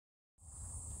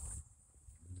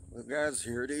Well guys,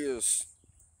 here it is.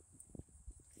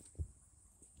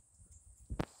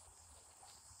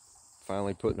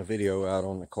 Finally putting a video out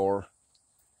on the car.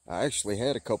 I actually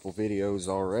had a couple videos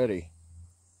already.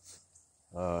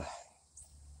 But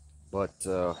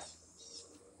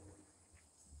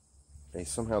they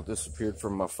somehow disappeared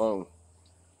from my phone.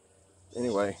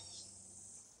 Anyway,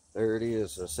 there it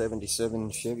is, a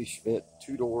 77 Chevy Chevette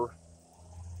 2-door.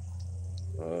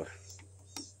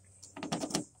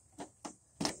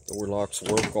 Door locks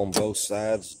work on both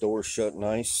sides, doors shut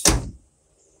nice.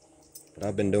 But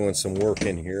I've been doing some work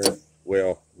in here.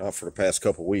 Well, not for the past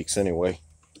couple weeks anyway.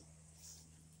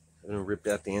 I ripped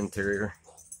out the interior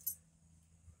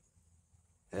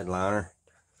headliner.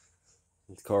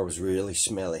 The car was really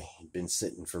smelly. It'd been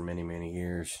sitting for many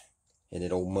years. Had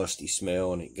that old musty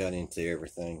smell, and it got into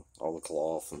everything, all the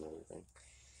cloth and everything.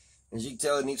 As you can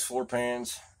tell, it needs floor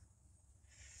pans.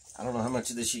 I don't know how much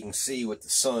of this you can see with the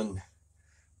sun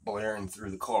blaring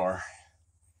through the car,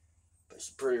 but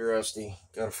it's pretty rusty.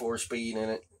 Got a 4-speed in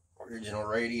it, original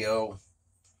radio,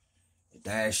 the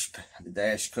dash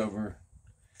cover,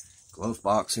 glove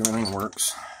box, everything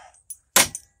works.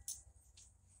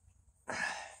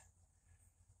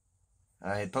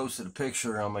 I had posted a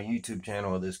picture on my YouTube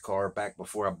channel of this car back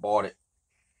before I bought it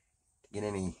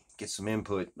to get some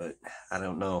input, but I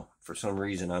don't know, for some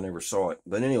reason I never saw it.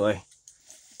 But anyway,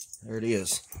 there it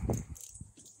is.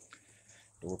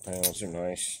 Door panels are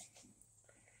nice.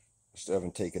 I still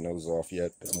haven't taken those off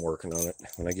yet, but I'm working on it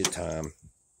when I get time.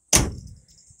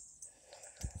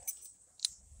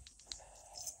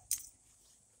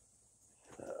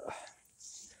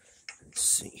 Let's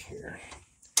see here.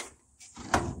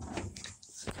 I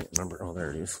can't remember. Oh,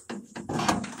 there it is.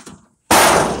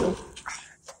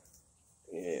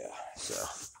 Yeah, so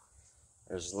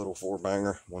there's a little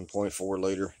 4-banger, 1.4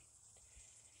 liter.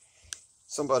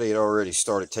 Somebody had already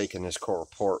started taking this car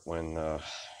apart when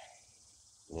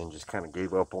and just kind of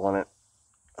gave up on it.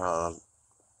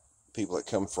 People that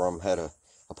come from had a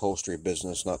upholstery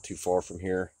business not too far from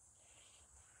here,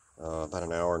 about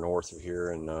an hour north of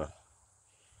here, and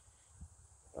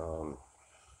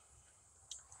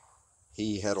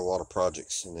he had a lot of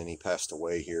projects, and then he passed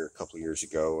away here a couple of years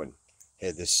ago, and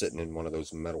had this sitting in one of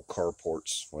those metal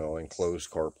carports, well,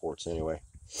 enclosed carports anyway.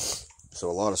 So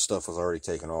a lot of stuff was already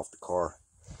taken off the car.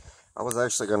 I was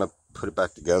actually going to put it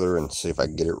back together and see if I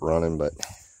can get it running, but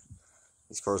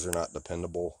these cars are not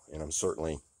dependable, and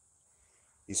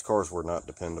these cars were not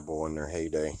dependable in their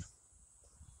heyday,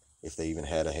 if they even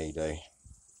had a heyday.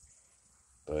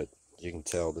 But you can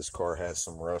tell this car has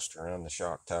some rust around the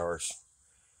shock towers,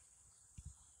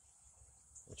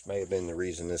 which may have been the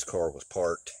reason this car was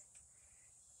parked,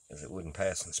 if it wouldn't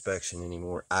pass inspection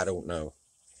anymore. I don't know.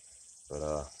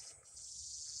 But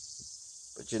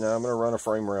you know, I'm going to run a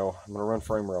frame rail. I'm going to run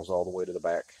frame rails all the way to the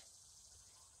back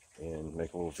and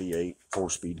make a little V8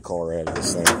 4-speed car out of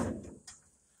this thing.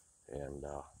 And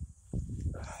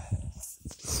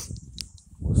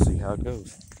we'll see how it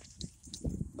goes.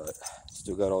 But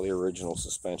still got all the original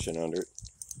suspension under it,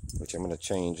 which I'm going to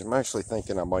change. I'm actually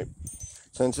thinking I might,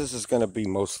 since this is going to be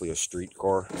mostly a street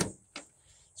car,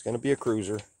 it's going to be a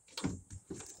cruiser.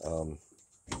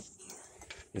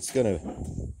 It's going to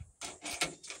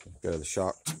go the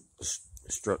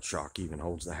strut shock even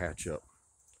holds the hatch up.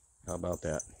 How about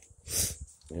that?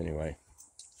 Anyway,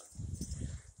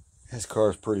 this car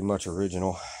is pretty much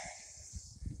original.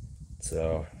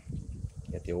 So,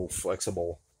 got the old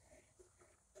flexible.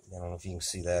 I don't know if you can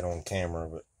see that on camera,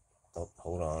 but oh,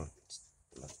 hold on.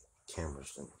 My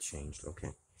camera's changed. Okay.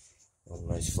 All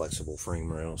nice flexible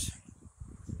frame rails.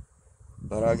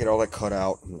 But I'll get all that cut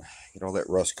out and get all that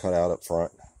rust cut out up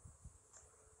front.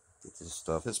 Get this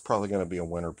stuff. It's probably going to be a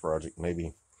winter project.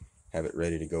 Maybe have it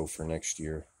ready to go for next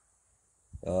year.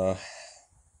 I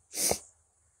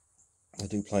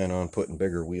do plan on putting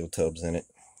bigger wheel tubs in it,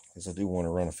 because I do want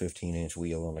to run a 15-inch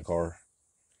wheel on the car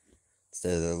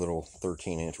instead of the little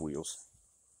 13-inch wheels,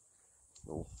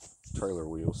 little trailer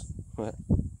wheels.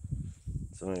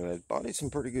 So anyway, the body's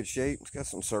in pretty good shape. It's got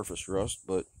some surface rust,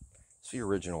 but it's the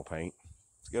original paint.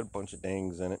 It's got a bunch of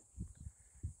dings in it.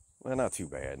 Well, not too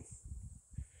bad.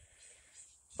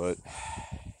 But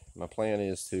my plan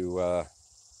is to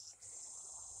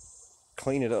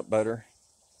clean it up better.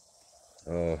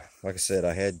 Like I said,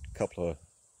 I had a couple of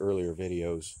earlier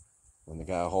videos when the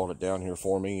guy hauled it down here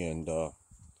for me, and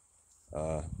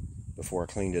before I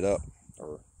cleaned it up,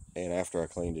 and after I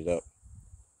cleaned it up.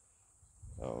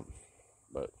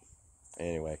 But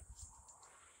anyway,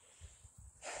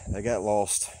 they got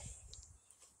lost.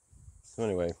 So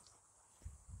anyway,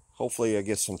 hopefully I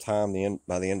get some time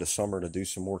by the end of summer to do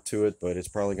some more to it, but it's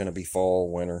probably going to be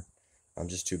fall, winter. I'm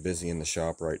just too busy in the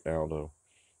shop right now to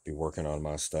be working on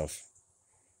my stuff.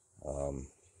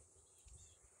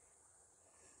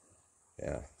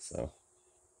 Yeah, so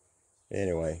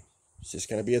anyway, it's just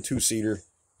going to be a two-seater.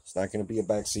 It's not going to be a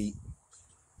back seat.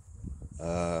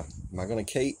 Am I going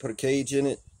to put a cage in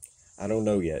it? I don't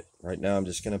know yet. Right now I'm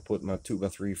just going to put my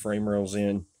 2x3 frame rails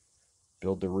in,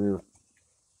 build the rear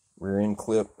end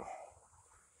clip,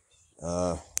 put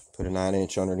a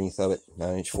 9-inch underneath of it,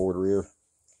 9-inch forward rear.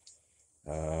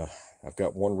 I've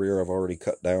got one rear I've already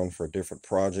cut down for a different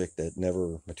project that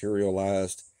never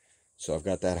materialized, so I've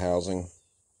got that housing.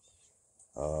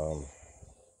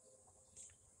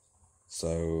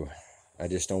 So I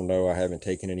just don't know. I haven't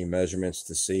taken any measurements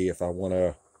to see if I want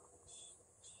to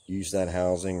use that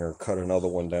housing or cut another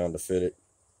one down to fit it.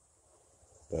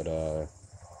 But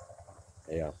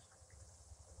yeah,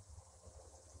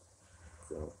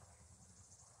 so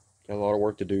got a lot of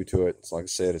work to do to it. It's like I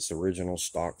said, it's original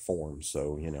stock form,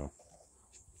 so you know.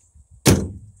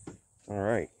 All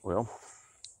right, well,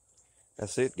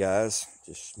 that's it, guys.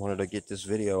 Just wanted to get this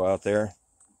video out there.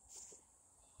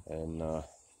 And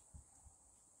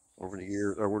over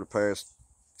the past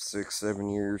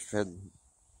 6-7 years, I've had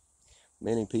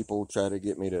many people try to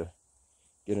get me to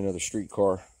get another street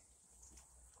car.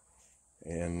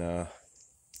 And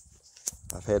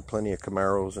I've had plenty of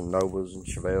Camaros and Novas and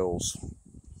Chevettes.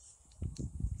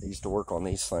 I used to work on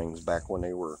these things back when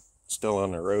they were still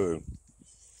on the road.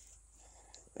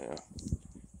 Yeah.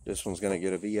 This one's going to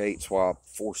get a V8 swap,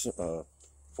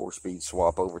 4-speed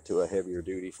swap over to a heavier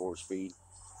duty 4-speed.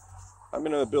 I'm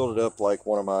going to build it up like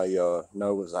one of my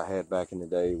Novas I had back in the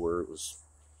day, where it was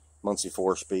Muncie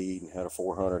 4-speed and had a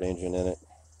 400 engine in it.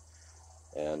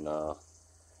 And that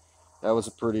was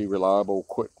a pretty reliable,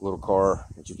 quick little car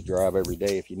that you could drive every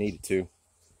day if you needed to.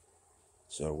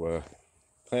 So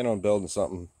plan on building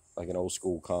something like an old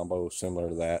school combo similar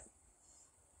to that.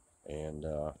 And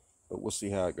but we'll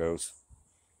see how it goes.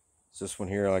 So this one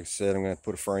here, like I said, I'm going to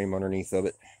put a frame underneath of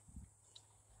it.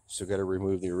 Still got to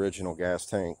remove the original gas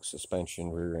tank,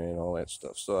 suspension, rear end, all that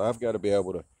stuff. So I've got to be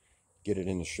able to get it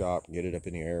in the shop, get it up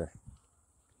in the air.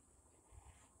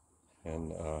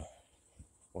 And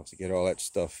once I get all that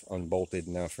stuff unbolted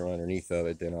now from underneath of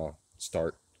it, then I'll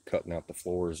start cutting out the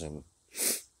floors and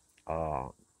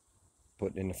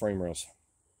putting in the frame rails.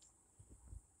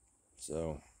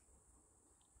 So,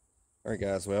 all right,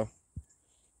 guys. Well,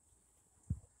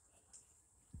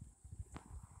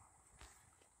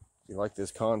 if you like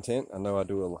this content, I know I've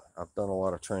done a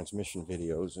lot of transmission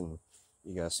videos, and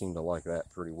you guys seem to like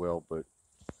that pretty well. But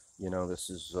you know, this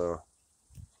is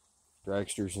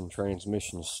Dragsters and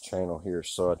Transmissions channel here,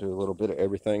 so I do a little bit of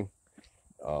everything.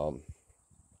 But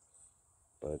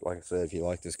like I said, if you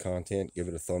like this content, give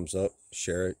it a thumbs up,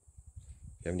 share it.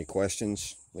 If you have any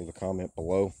questions, leave a comment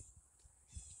below.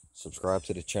 Subscribe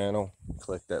to the channel,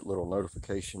 click that little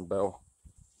notification bell,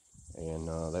 and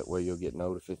that way you'll get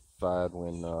notified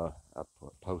when I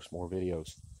post more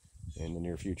videos in the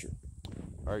near future.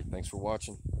 All right, thanks for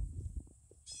watching.